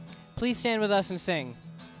please stand with us and sing.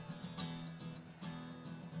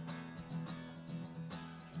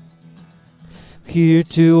 We're here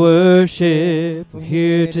to worship, we're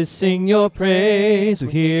here to sing your praise, we're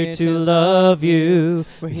here to love you,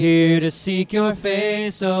 we're here to seek your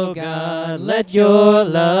face, oh God, let your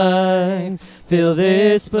light fill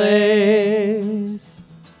this place.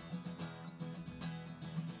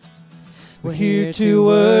 We're here to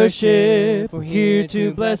worship, we're here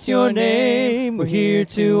to bless your name, we're here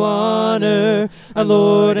to honor our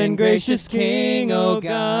Lord and gracious King, oh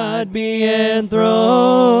God, be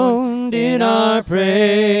enthroned in our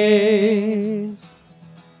praise.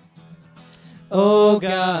 Oh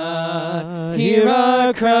God, hear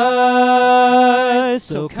our cries,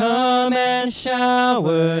 so come and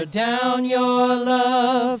shower down your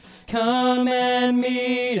love. Come and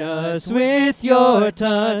meet us with your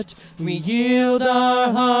touch. We yield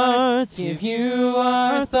our hearts, give you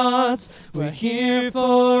our thoughts. We're here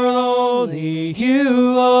for only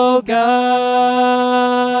you, oh God.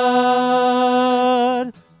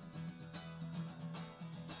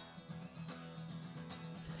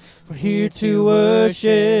 We're here to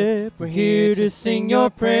worship, we're here to sing your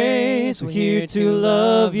praise, we're here to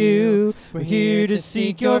love you, we're here to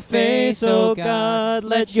seek your face, oh God,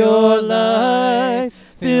 let your light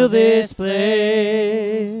fill this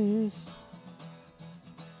place.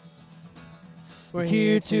 We're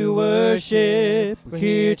here to worship, we're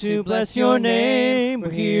here to bless your name, we're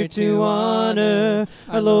here to honor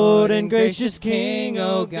our Lord and gracious King,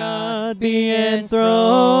 oh God, be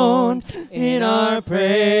enthroned in our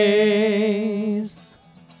praise.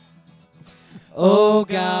 Oh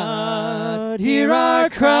God, hear our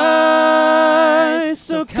cries,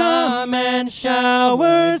 so come and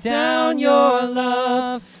shower down your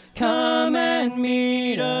love. Come and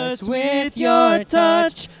meet us with your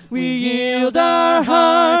touch. We yield our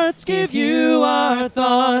hearts, give you our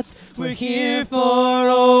thoughts. We're here for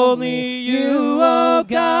only you, oh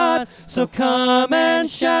God. So come and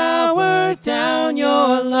shower down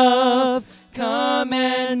your love. Come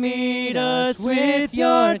and meet us with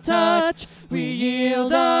your touch. We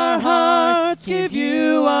yield our hearts, give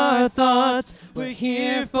you our thoughts. We're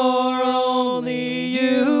here for only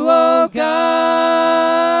you, oh God.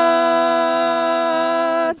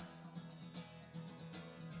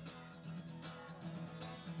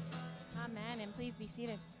 Amen, and please be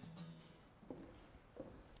seated.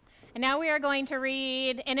 And now we are going to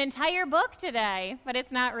read an entire book today, but it's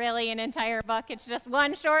not really an entire book. It's just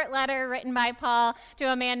one short letter written by Paul to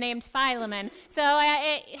a man named Philemon. So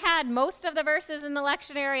it had most of the verses in the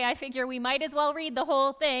lectionary. I figure we might as well read the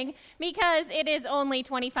whole thing because it is only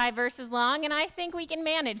 25 verses long, and I think we can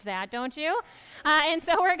manage that, don't you? And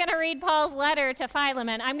so we're going to read Paul's letter to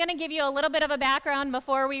Philemon. I'm going to give you a little bit of a background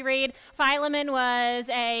before we read. Philemon was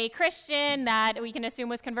a Christian that we can assume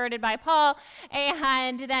was converted by Paul,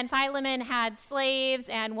 and then Philemon had slaves,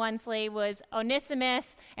 and one slave was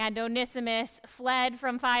Onesimus, and Onesimus fled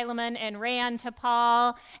from Philemon and ran to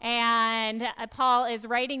Paul, and Paul is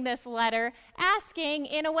writing this letter asking,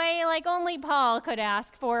 in a way like only Paul could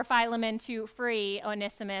ask, for Philemon to free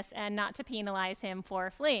Onesimus and not to penalize him for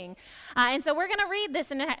fleeing. And so we're going to read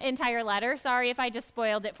this entire letter. Sorry if I just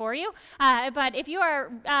spoiled it for you. But if you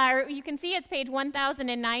are, you can see it's page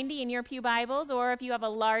 1090 in your pew Bibles, or if you have a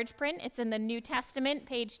large print, it's in the New Testament,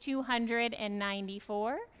 page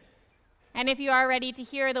 294. And if you are ready to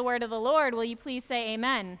hear the word of the Lord, will you please say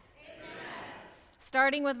amen? Amen.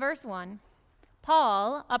 Starting with verse 1.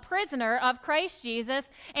 Paul, a prisoner of Christ Jesus,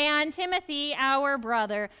 and Timothy, our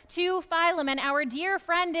brother, to Philemon, our dear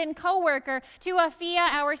friend and co-worker, to Apphia,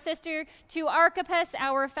 our sister, to Archippus,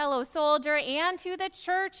 our fellow soldier, and to the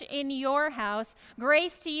church in your house,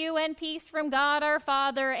 grace to you and peace from God our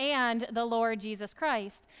Father and the Lord Jesus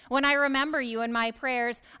Christ. When I remember you in my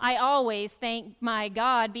prayers, I always thank my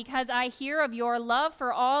God because I hear of your love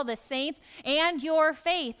for all the saints and your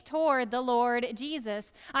faith toward the Lord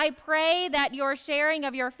Jesus. I pray that your sharing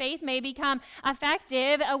of your faith may become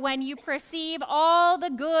effective when you perceive all the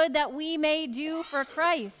good that we may do for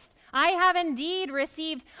Christ. I have indeed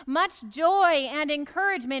received much joy and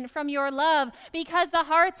encouragement from your love because the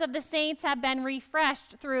hearts of the saints have been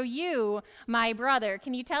refreshed through you, my brother.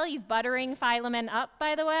 Can you tell he's buttering Philemon up,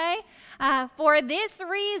 by the way? For this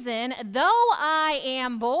reason, though I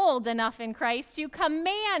am bold enough in Christ to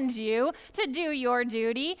command you to do your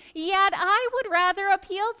duty, yet I would rather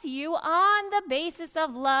appeal to you on the basis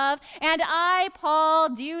of love, and I,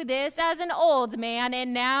 Paul, do this as an old man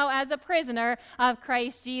and now as a prisoner of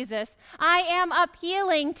Christ Jesus. Jesus. I am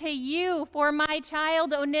appealing to you for my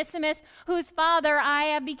child Onesimus, whose father I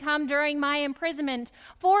have become during my imprisonment.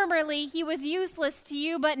 Formerly he was useless to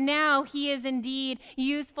you, but now he is indeed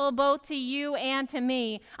useful both to you and to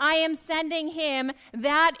me. I am sending him,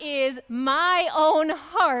 that is my own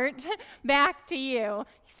heart, back to you.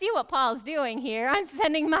 See what Paul's doing here. I'm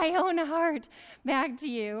sending my own heart back to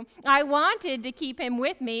you. I wanted to keep him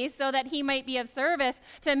with me so that he might be of service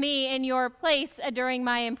to me in your place during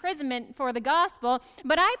my imprisonment for the gospel,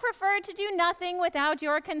 but I preferred to do nothing without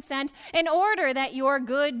your consent in order that your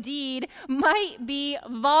good deed might be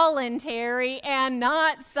voluntary and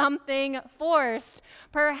not something forced.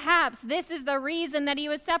 Perhaps this is the reason that he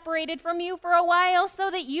was separated from you for a while, so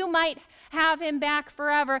that you might have him back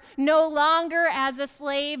forever, no longer as a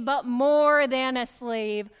slave, but more than a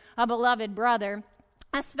slave, a beloved brother.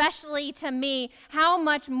 Especially to me, how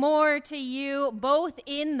much more to you, both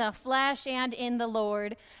in the flesh and in the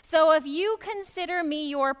Lord. So if you consider me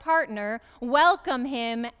your partner, welcome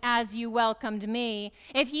him as you welcomed me.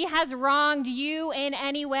 If he has wronged you in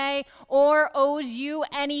any way or owes you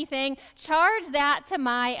anything, charge that to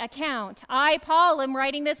my account. I, Paul, am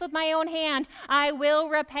writing this with my own hand. I will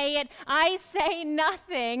repay it. I say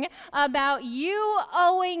nothing about you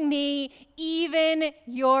owing me even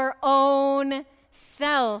your own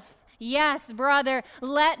self. Yes, brother,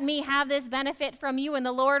 let me have this benefit from you, and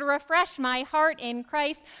the Lord refresh my heart in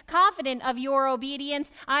Christ. Confident of your obedience,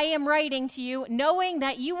 I am writing to you, knowing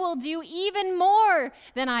that you will do even more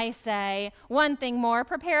than I say. One thing more,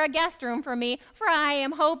 prepare a guest room for me, for I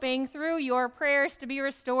am hoping through your prayers to be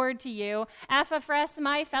restored to you. Epaphras,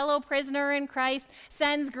 my fellow prisoner in Christ,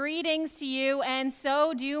 sends greetings to you, and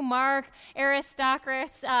so do Mark,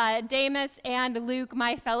 Aristarchus, Demas, and Luke,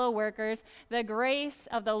 my fellow workers. The grace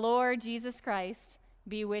of the Lord Jesus Christ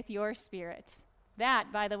be with your spirit.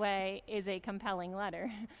 That, by the way, is a compelling letter.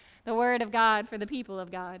 The word of God for the people of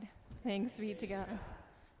God. Thanks be to God.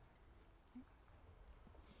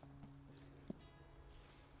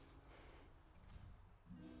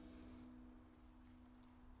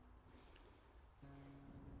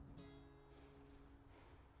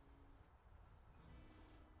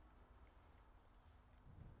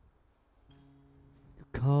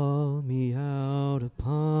 Call me out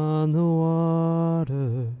upon the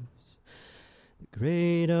waters, the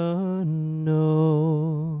great unknown,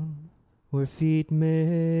 where feet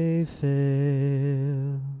may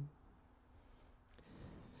fail.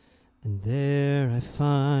 And there I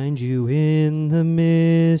find you in the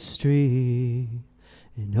mystery,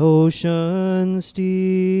 in oceans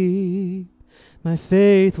deep, my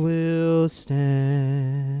faith will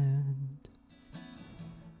stand.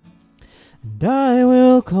 And I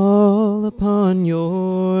will call upon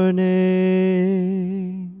your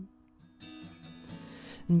name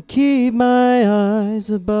and keep my eyes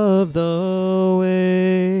above the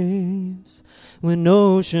waves. When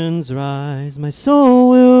oceans rise, my soul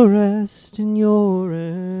will rest in your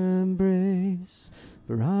embrace.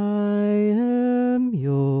 For I am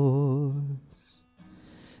yours,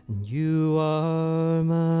 and you are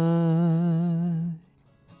mine.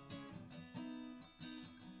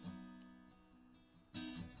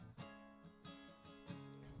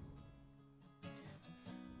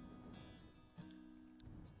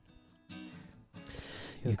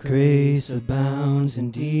 Your grace abounds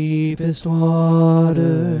in deepest waters.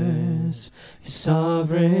 Your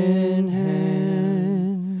sovereign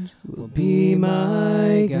hand will be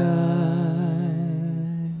my guide.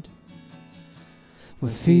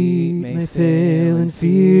 Where feet may fail and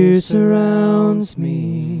fear surrounds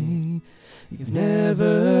me, you've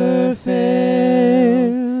never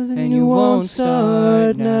failed and you won't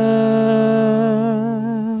start now.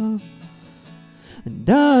 And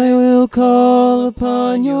I will call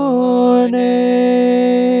upon your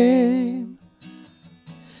name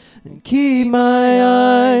and keep my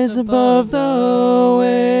eyes above the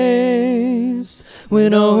waves.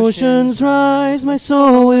 When oceans rise, my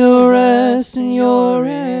soul will rest in your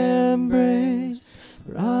embrace.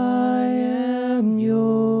 For I am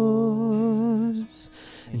yours,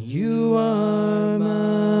 and you are mine.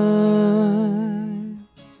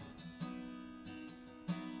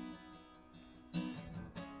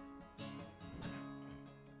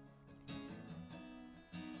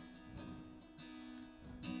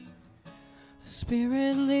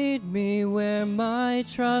 Spirit, lead me where my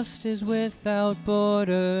trust is without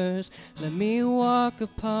borders. Let me walk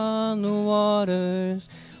upon the waters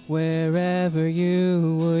wherever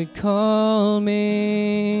you would call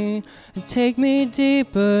me. Take me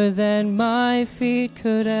deeper than my feet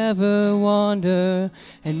could ever wander,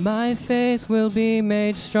 and my faith will be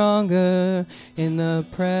made stronger in the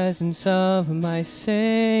presence of my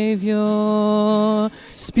Savior.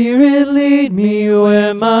 Spirit, lead me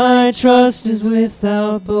where my trust is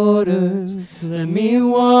without borders. Let me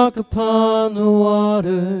walk upon the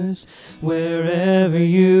waters wherever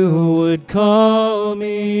you would call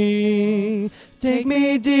me. Take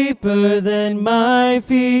me deeper than my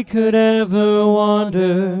feet could ever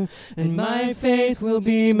wander, and my faith will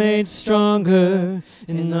be made stronger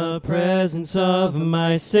in the presence of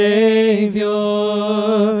my Savior.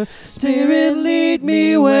 Spirit, lead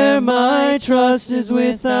me where my trust is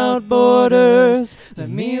without borders. Let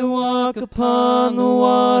me walk upon the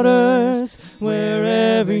waters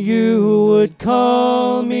wherever you would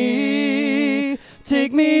call me.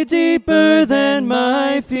 Take me deeper than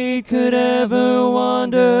my feet could ever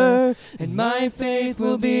wander, and my faith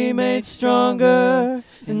will be made stronger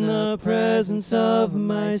in the presence of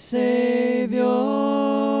my Savior.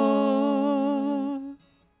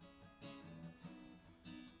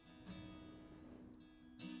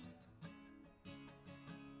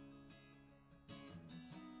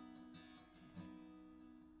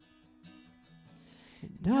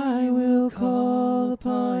 And I will call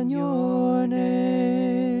upon your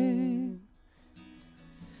name,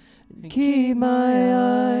 and keep my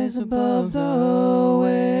eyes above the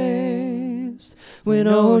waves. When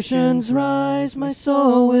oceans rise, my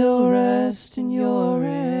soul will rest in your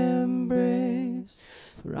embrace,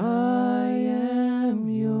 for I am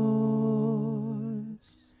yours,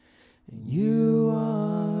 and you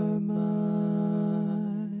are mine.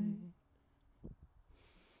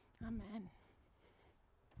 Amen.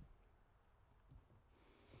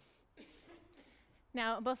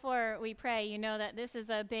 Now, before we pray, you know that this is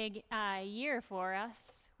a big year for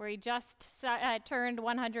us. We just turned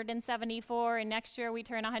 174, and next year we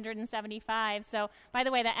turn 175. So, by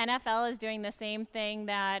the way, the NFL is doing the same thing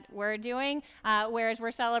that we're doing, whereas we're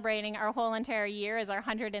celebrating our whole entire year is our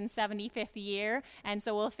 175th year, and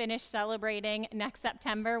so we'll finish celebrating next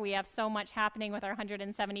September. We have so much happening with our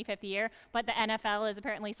 175th year, but the NFL is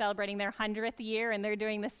apparently celebrating their 100th year, and they're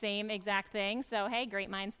doing the same exact thing. So, hey, great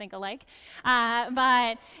minds think alike.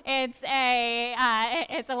 But it's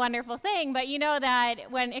a wonderful thing. But you know that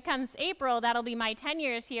when it comes April, that'll be my 10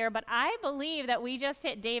 years here, but I believe that we just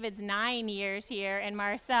hit David's 9 years here and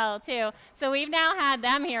Marcel too. So we've now had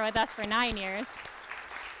them here with us for 9 years.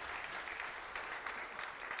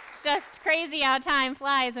 It's just crazy how time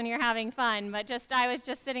flies when you're having fun, but I was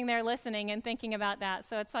just sitting there listening and thinking about that.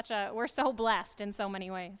 So we're so blessed in so many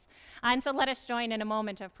ways. And so let us join in a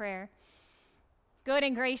moment of prayer. Good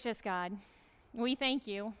and gracious God, we thank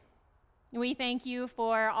you. We thank you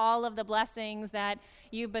for all of the blessings that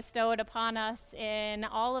you've bestowed upon us in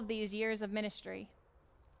all of these years of ministry.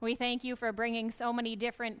 We thank you for bringing so many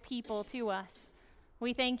different people to us.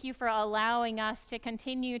 We thank you for allowing us to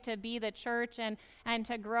continue to be the church and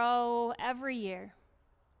to grow every year.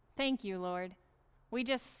 Thank you, Lord. We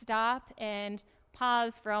just stop and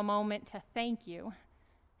pause for a moment to thank you.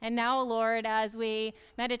 And now, Lord, as we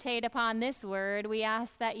meditate upon this word, we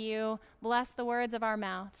ask that you bless the words of our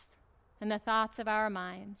mouths and the thoughts of our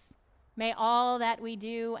minds. May all that we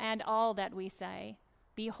do and all that we say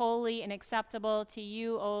be holy and acceptable to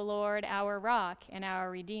you, O Lord, our rock and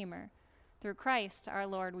our Redeemer. Through Christ our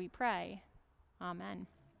Lord we pray. Amen.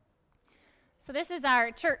 So this is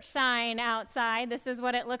our church sign outside. This is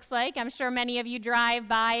what it looks like. I'm sure many of you drive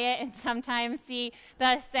by it and sometimes see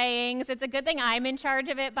the sayings. It's a good thing I'm in charge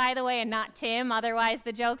of it, by the way, and not Tim. Otherwise,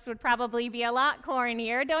 the jokes would probably be a lot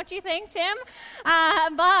cornier, don't you think, Tim?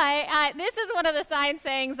 But this is one of the sign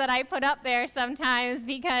sayings that I put up there sometimes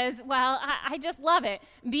because, well, I just love it.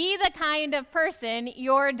 Be the kind of person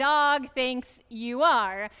your dog thinks you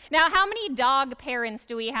are. Now, how many dog parents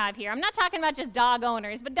do we have here? I'm not talking about just dog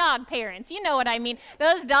owners, but dog parents. You know what I mean.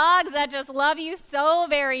 Those dogs that just love you so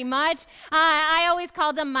very much. I always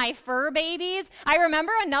called them my fur babies. I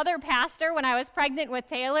remember another pastor when I was pregnant with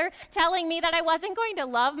Taylor telling me that I wasn't going to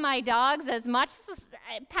love my dogs as much.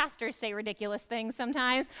 Pastors say ridiculous things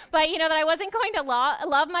sometimes, but you know that I wasn't going to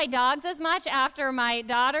love my dogs as much after my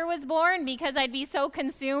daughter was born because I'd be so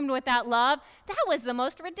consumed with that love. That was the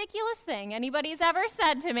most ridiculous thing anybody's ever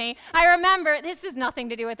said to me. I remember, this has nothing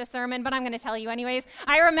to do with the sermon, but I'm going to tell you anyways.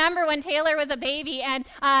 I remember when Taylor was a baby and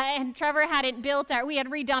Trevor hadn't we had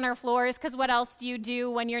redone our floors because what else do you do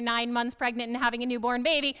when you're 9 months pregnant and having a newborn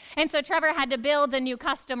baby? And so Trevor had to build a new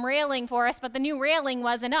custom railing for us, but the new railing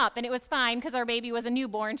wasn't up, and it was fine because our baby was a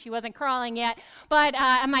newborn. She wasn't crawling yet. But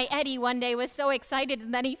my Eddie one day was so excited,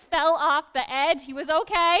 and then he fell off the edge. He was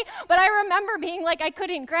okay, but I remember being like, I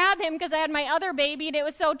couldn't grab him because I had my other baby, and it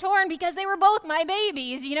was so torn because they were both my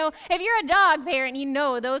babies. You know, if you're a dog parent, you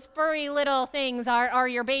know those furry little things are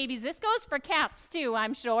your babies. This goes for cats too,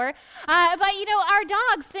 I'm sure. But you know, our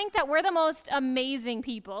dogs think that we're the most amazing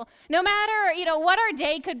people. No matter, you know, what our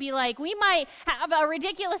day could be like, we might have a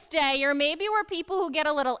ridiculous day, or maybe we're people who get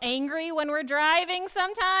a little angry when we're driving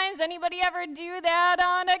sometimes. Anybody ever do that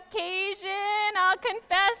on occasion? I'll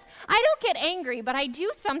confess, I don't get angry, but I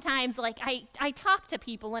do sometimes, like, I talk to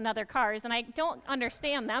people in other cars, and I don't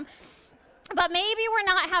understand them. But maybe we're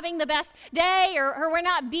not having the best day, or we're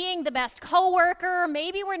not being the best coworker, or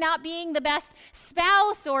maybe we're not being the best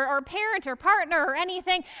spouse or parent or partner or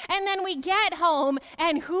anything. And then we get home,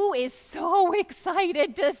 and who is so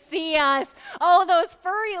excited to see us? Oh, those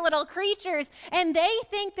furry little creatures. And they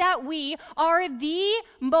think that we are the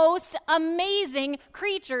most amazing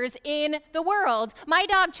creatures in the world. My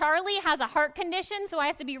dog Charlie has a heart condition, so I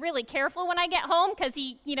have to be really careful when I get home because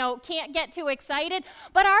he, you know, can't get too excited.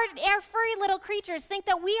 But our furry little creatures think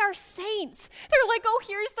that we are saints. They're like, oh,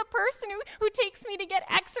 here's the person who takes me to get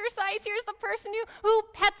exercise. Here's the person who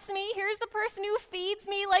pets me. Here's the person who feeds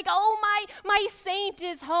me. Like, oh, my saint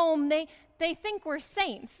is home. They think we're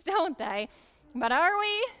saints, don't they? But are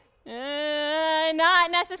we? Not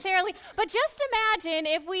necessarily. But just imagine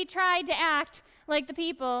if we tried to act like the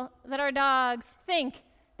people that our dogs think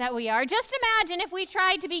that we are. Just imagine if we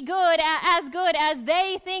tried to be good as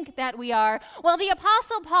they think that we are. Well, the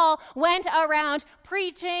Apostle Paul went around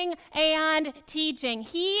preaching and teaching.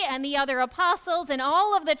 He and the other apostles and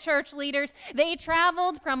all of the church leaders, they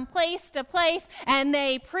traveled from place to place, and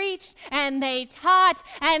they preached and they taught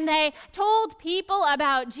and they told people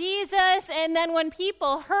about Jesus. And then when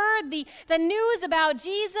people heard the news about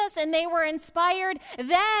Jesus and they were inspired,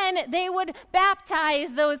 then they would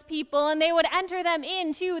baptize those people and they would enter them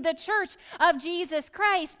into the church of Jesus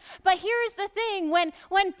Christ. But here's the thing, when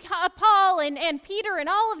Paul and Peter and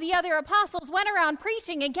all of the other apostles went around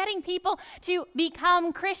preaching and getting people to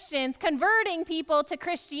become Christians, converting people to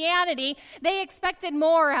Christianity, they expected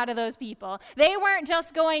more out of those people. They weren't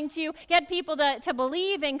just going to get people to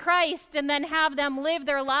believe in Christ and then have them live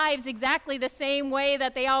their lives exactly the same way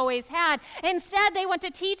that they always had. Instead, they went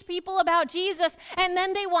to teach people about Jesus, and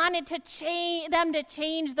then they wanted to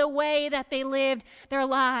change the way that they lived their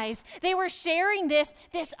lives. They were sharing this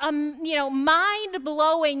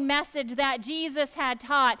mind-blowing message that Jesus had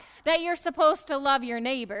taught, that you're supposed to love your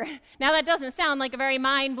neighbor. Now, that doesn't sound like a very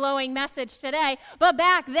mind-blowing message today, but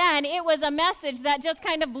back then, it was a message that just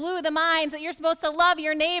kind of blew the minds, that you're supposed to love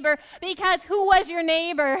your neighbor, because who was your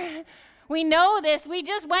neighbor? We know this. We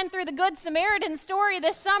just went through the Good Samaritan story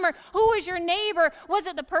this summer. Who was your neighbor? Was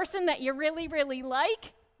it the person that you really, really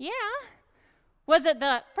like? Yeah. Was it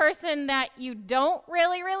the person that you don't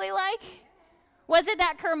really, really like? Was it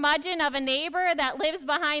that curmudgeon of a neighbor that lives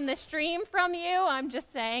behind the stream from you? I'm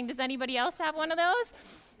just saying, does anybody else have one of those?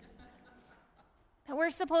 That we're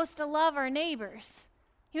supposed to love our neighbors.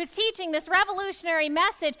 He was teaching this revolutionary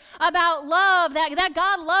message about love, that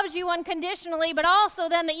God loves you unconditionally, but also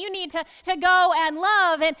then that you need to go and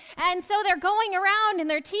love. And so they're going around and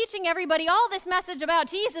they're teaching everybody all this message about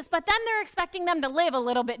Jesus, but then they're expecting them to live a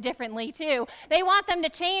little bit differently too. They want them to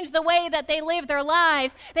change the way that they live their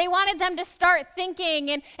lives. They wanted them to start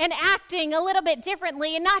thinking and acting a little bit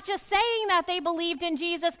differently, and not just saying that they believed in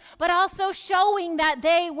Jesus, but also showing that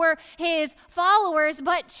they were his followers.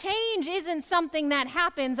 But change isn't something that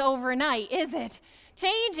happens overnight, is it?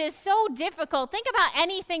 Change is so difficult. Think about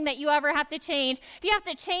anything that you ever have to change. If you have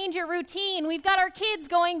to change your routine, we've got our kids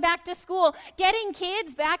going back to school. Getting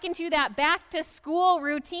kids back into that back to school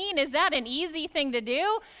routine, is that an easy thing to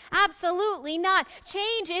do? Absolutely not.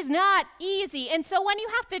 Change is not easy. And so when you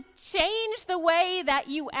have to change the way that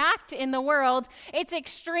you act in the world, it's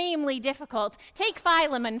extremely difficult. Take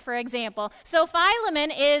Philemon, for example. So Philemon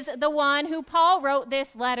is the one who Paul wrote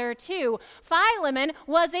this letter to. Philemon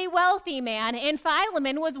was a wealthy man, and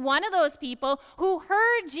Philemon was one of those people who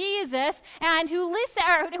heard Jesus and who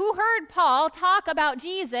heard Paul talk about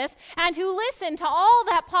Jesus and who listened to all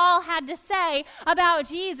that Paul had to say about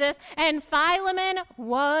Jesus. And Philemon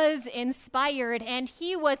was inspired, and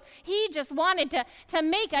he just wanted to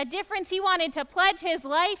make a difference. He wanted to pledge his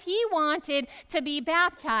life. He wanted to be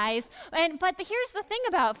baptized. But here's the thing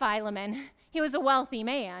about Philemon. He was a wealthy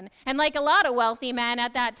man. And like a lot of wealthy men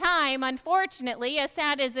at that time, unfortunately, as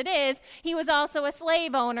sad as it is, he was also a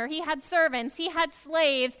slave owner. He had servants, he had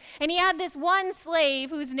slaves, and he had this one slave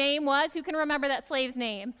whose name was, who can remember that slave's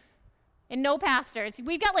name? And no pastors.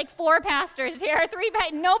 We've got like 4 pastors here,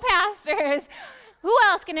 no pastors. Who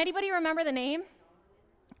else? Can anybody remember the name?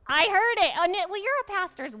 I heard it. Well, you're a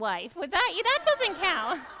pastor's wife. That doesn't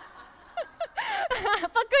count.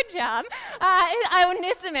 But good job.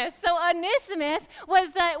 Onesimus. So Onesimus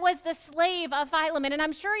was the slave of Philemon, and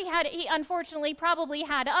I'm sure he unfortunately probably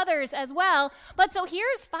had others as well. But so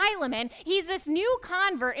here's Philemon. He's this new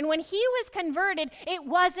convert, and when he was converted, it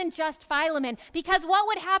wasn't just Philemon, because what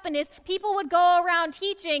would happen is people would go around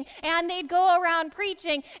teaching, and they'd go around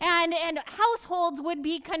preaching, and households would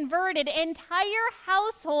be converted. Entire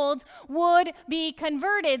households would be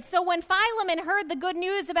converted. So when Philemon heard the good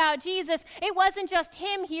news about Jesus, it wasn't just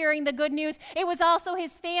him hearing the good news, it was also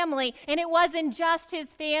his family. And it wasn't just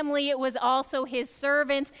his family, it was also his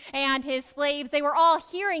servants and his slaves. They were all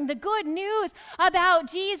hearing the good news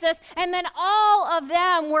about Jesus, and then all of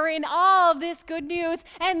them were in awe of this good news,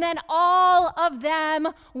 and then all of them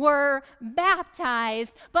were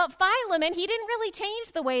baptized. But Philemon, he didn't really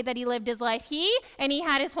change the way that he lived his life. He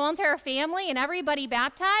had his whole entire family and everybody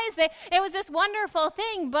baptized. It was this wonderful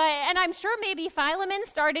thing, and I'm sure maybe Philemon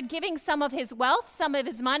started giving some of his wealth, some of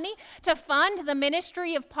his money to fund the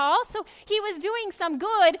ministry of Paul. So he was doing some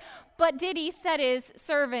good, but did he set his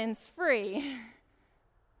servants free?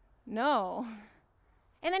 No.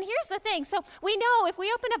 And then here's the thing. So we know, if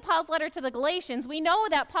we open up Paul's letter to the Galatians, we know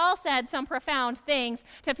that Paul said some profound things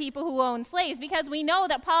to people who own slaves, because we know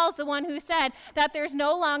that Paul's the one who said that there's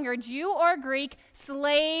no longer Jew or Greek,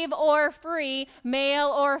 slave or free, male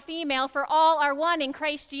or female, for all are one in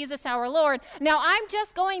Christ Jesus our Lord. Now, I'm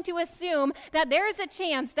just going to assume that there's a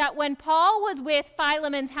chance that when Paul was with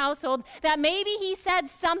Philemon's household, that maybe he said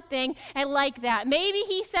something like that. Maybe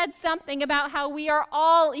he said something about how we are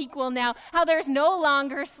all equal now, how there's no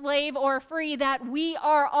longer slave or free, that we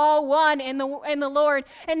are all one in the Lord.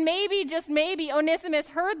 And maybe, just maybe, Onesimus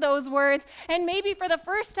heard those words, and maybe for the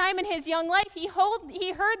first time in his young life, he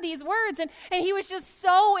heard these words, and he was just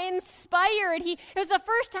so inspired. It was the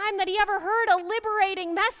first time that he ever heard a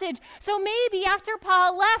liberating message. So maybe after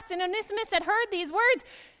Paul left and Onesimus had heard these words,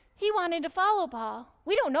 he wanted to follow Paul.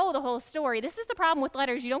 We don't know the whole story. This is the problem with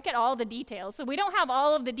letters. You don't get all the details. So we don't have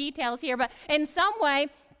all of the details here, but in some way,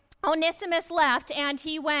 Onesimus left, and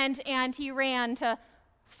he went and he ran to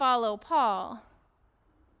follow Paul.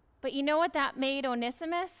 But you know what that made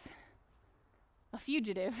Onesimus? A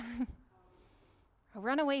fugitive, a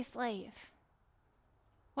runaway slave.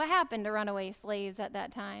 What happened to runaway slaves at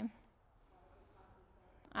that time?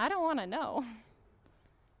 I don't want to know.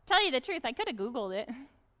 Tell you the truth, I could have Googled it.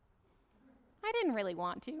 I didn't really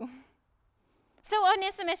want to. So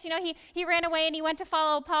Onesimus, he ran away and he went to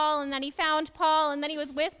follow Paul, and then he found Paul, and then he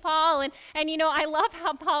was with Paul, and I love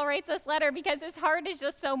how Paul writes this letter, because his heart is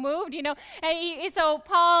just so moved, and so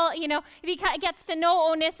Paul, he gets to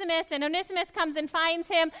know Onesimus, and Onesimus comes and finds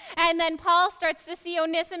him, and then Paul starts to see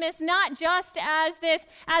Onesimus not just as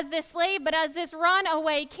this slave, but as this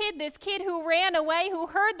runaway kid, this kid who ran away, who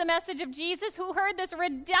heard the message of Jesus, who heard this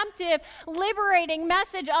redemptive, liberating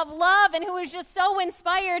message of love, and who was just so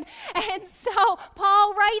inspired. And so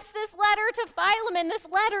Paul writes this letter to Philemon, this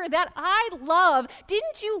letter that I love.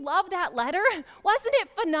 Didn't you love that letter? Wasn't it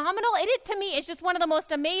phenomenal? To me, it's just one of the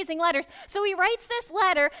most amazing letters. So he writes this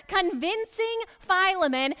letter convincing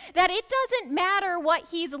Philemon that it doesn't matter what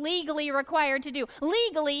he's legally required to do.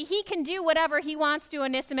 Legally, he can do whatever he wants to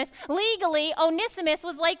Onesimus. Legally, Onesimus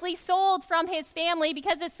was likely sold from his family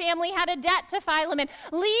because his family had a debt to Philemon.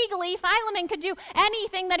 Legally, Philemon could do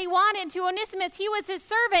anything that he wanted to Onesimus. He was his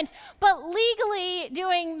servant. But legally,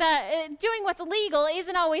 doing what's legal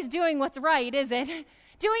isn't always doing what's right, is it?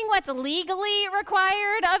 Doing what's legally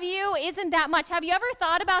required of you isn't that much. Have you ever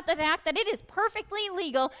thought about the fact that it is perfectly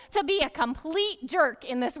legal to be a complete jerk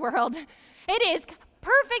in this world? It is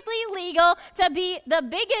perfectly legal to be the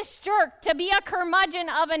biggest jerk, to be a curmudgeon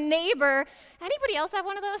of a neighbor. Anybody else have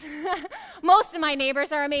one of those? Most of my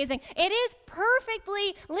neighbors are amazing. It is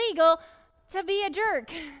perfectly legal to be a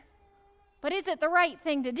jerk. But is it the right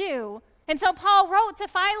thing to do? And so Paul wrote to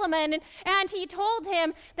Philemon, and he told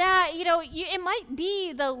him that, it might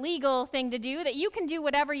be the legal thing to do, that you can do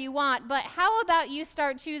whatever you want, but how about you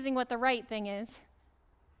start choosing what the right thing is?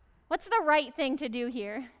 What's the right thing to do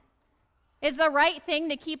here? Is the right thing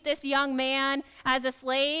to keep this young man as a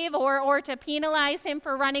slave, or to penalize him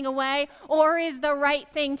for running away? Or is the right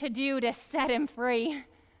thing to do to set him free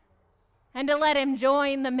and to let him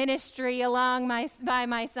join the ministry by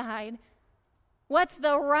my side? What's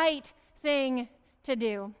the right thing to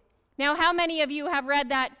do? Now, how many of you have read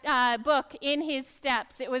that book, In His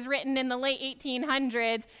Steps? It was written in the late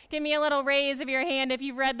 1800s. Give me a little raise of your hand if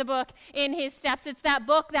you've read the book, In His Steps. It's that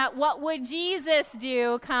book that What Would Jesus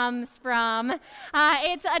Do comes from.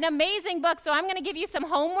 It's an amazing book, so I'm going to give you some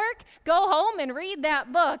homework. Go home and read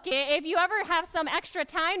that book. If you ever have some extra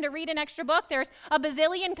time to read an extra book, there's a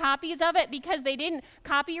bazillion copies of it because they didn't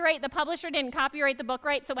copyright, the publisher didn't copyright the book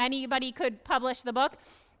right, so anybody could publish the book.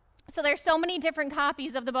 So there's so many different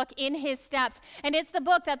copies of the book In His Steps, and it's the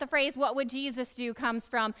book that the phrase, what would Jesus do, comes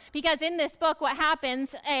from. Because in this book, what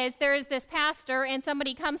happens is there's this pastor, and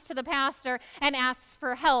somebody comes to the pastor and asks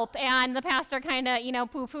for help, and the pastor kind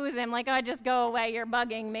of, poo-poos him, like, oh, just go away, you're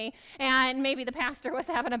bugging me. And maybe the pastor was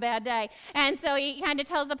having a bad day. And so he kind of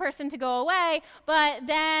tells the person to go away, but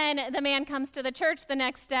then the man comes to the church the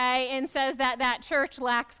next day and says that that church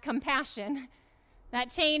lacks compassion. That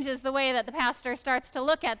changes the way that the pastor starts to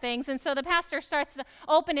look at things. And so the pastor starts to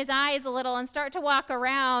open his eyes a little and start to walk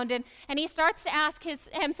around. And he starts to ask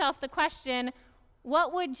himself the question,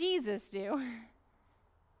 what would Jesus do?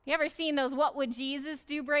 You ever seen those what would Jesus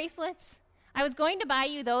do bracelets? I was going to buy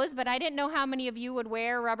you those, but I didn't know how many of you would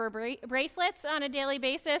wear rubber bracelets on a daily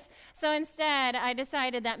basis. So instead, I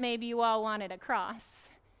decided that maybe you all wanted a cross.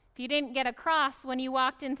 If you didn't get a cross when you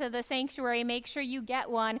walked into the sanctuary, make sure you get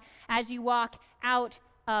one as you walk out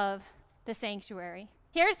of the sanctuary.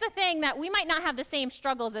 Here's the thing, that we might not have the same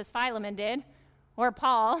struggles as Philemon did, or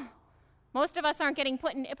Paul. Most of us aren't getting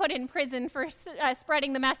put in prison for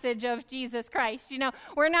spreading the message of Jesus Christ.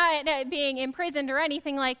 We're not being imprisoned or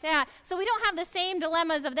anything like that. So we don't have the same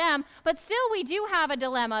dilemmas of them, but still we do have a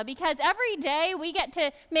dilemma, because every day we get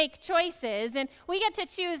to make choices, and we get to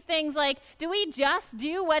choose things like, do we just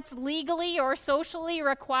do what's legally or socially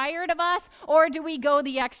required of us, or do we go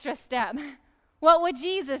the extra step? What would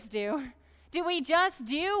Jesus do? Do we just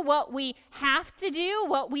do what we have to do,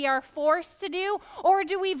 what we are forced to do, or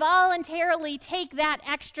do we voluntarily take that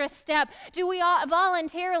extra step? Do we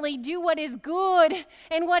voluntarily do what is good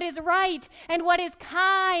and what is right and what is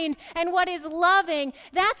kind and what is loving?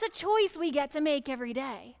 That's a choice we get to make every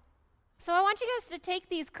day. So I want you guys to take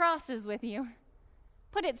these crosses with you.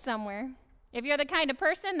 Put it somewhere. If you're the kind of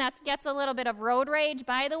person that gets a little bit of road rage,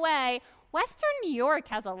 by the way, Western New York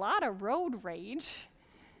has a lot of road rage.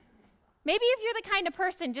 Maybe if you're the kind of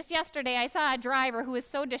person, just yesterday I saw a driver who was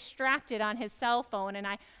so distracted on his cell phone, and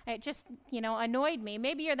it just, annoyed me.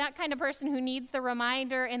 Maybe you're that kind of person who needs the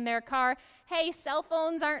reminder in their car, hey, cell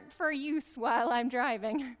phones aren't for use while I'm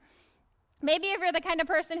driving. Maybe if you're the kind of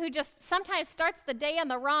person who just sometimes starts the day on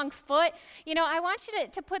the wrong foot, I want you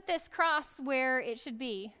to put this cross where it should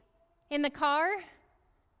be. In the car,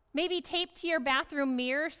 maybe taped to your bathroom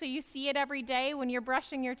mirror so you see it every day when you're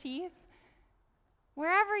brushing your teeth.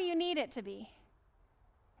 Wherever you need it to be.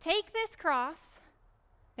 Take this cross.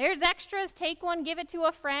 There's extras. Take one, give it to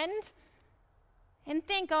a friend. And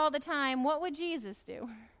think all the time, what would Jesus do?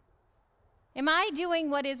 Am I doing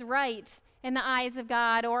what is right in the eyes of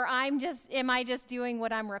God, or am I just doing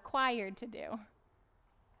what I'm required to do?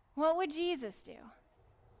 What would Jesus do?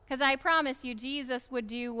 Because I promise you, Jesus would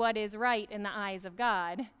do what is right in the eyes of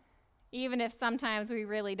God, even if sometimes we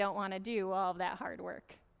really don't want to do all of that hard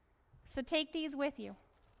work. So take these with you.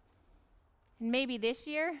 And maybe this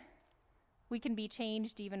year, we can be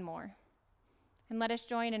changed even more. And let us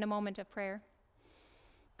join in a moment of prayer.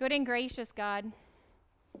 Good and gracious God,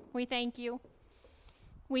 we thank you.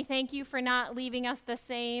 We thank you for not leaving us the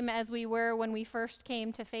same as we were when we first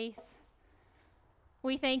came to faith.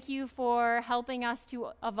 We thank you for helping us to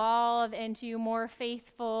evolve into more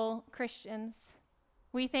faithful Christians.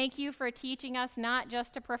 We thank you for teaching us not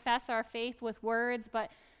just to profess our faith with words,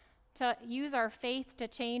 but to use our faith to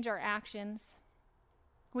change our actions.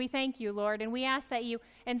 We thank you, Lord, and we ask that you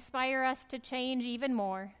inspire us to change even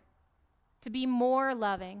more, to be more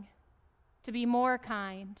loving, to be more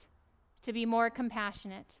kind, to be more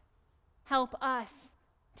compassionate. Help us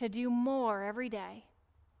to do more every day.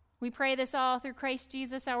 We pray this all through Christ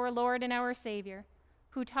Jesus, our Lord and our Savior,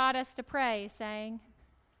 who taught us to pray, saying,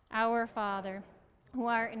 Our Father, who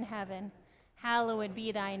art in heaven, hallowed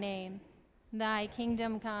be thy name. Thy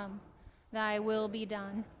kingdom come, thy will be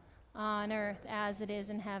done, on earth as it is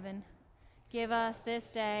in heaven. Give us this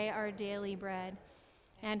day our daily bread,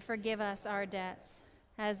 and forgive us our debts,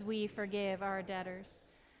 as we forgive our debtors.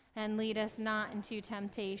 And lead us not into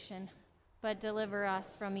temptation, but deliver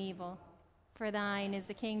us from evil. For thine is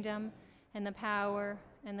the kingdom, and the power,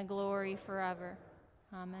 and the glory forever.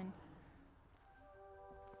 Amen.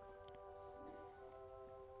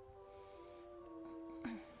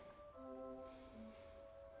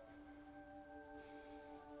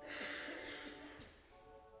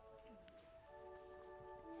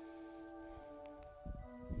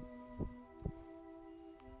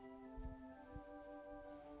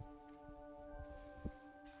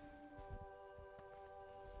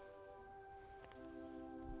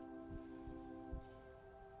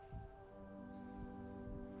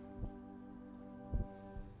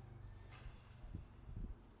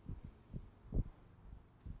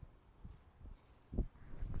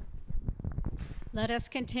 Let us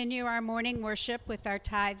continue our morning worship with our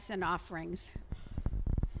tithes and offerings.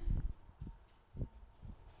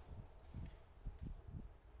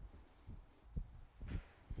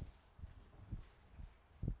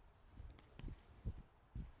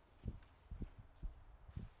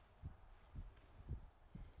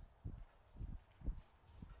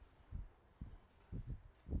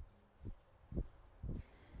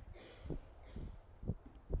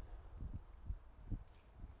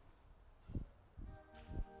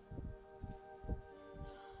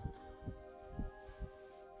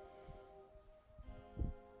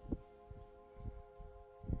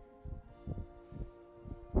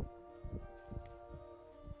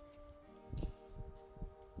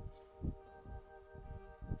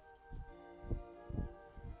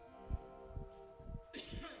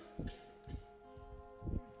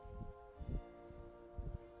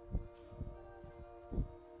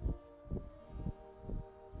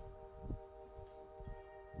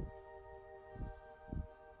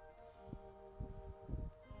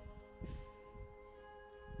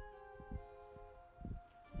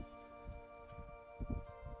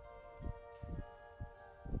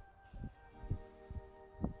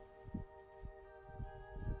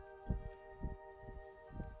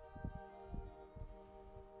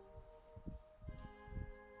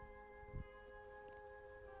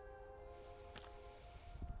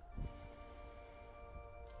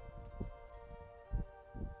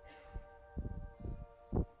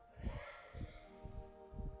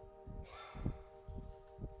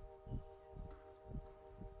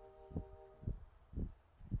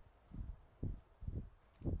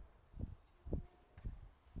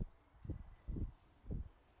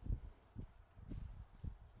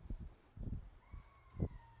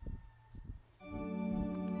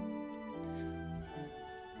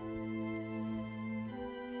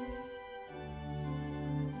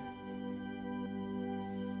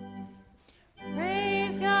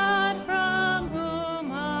 Praise God from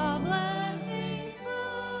whom all blessings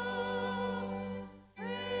flow.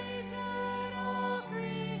 Praise God, all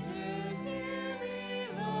creatures here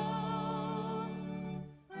below.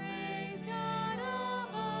 Praise God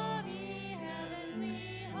above, ye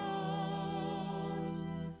heavenly hosts.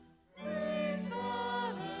 Praise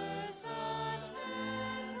Father, Son,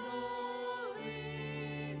 and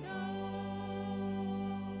Holy Ghost.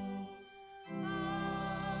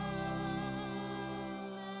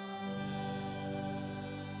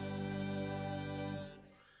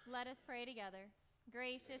 Let us pray together.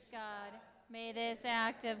 Gracious God, may this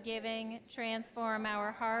act of giving transform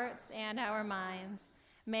our hearts and our minds.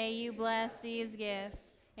 May you bless these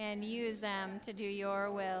gifts and use them to do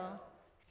your will.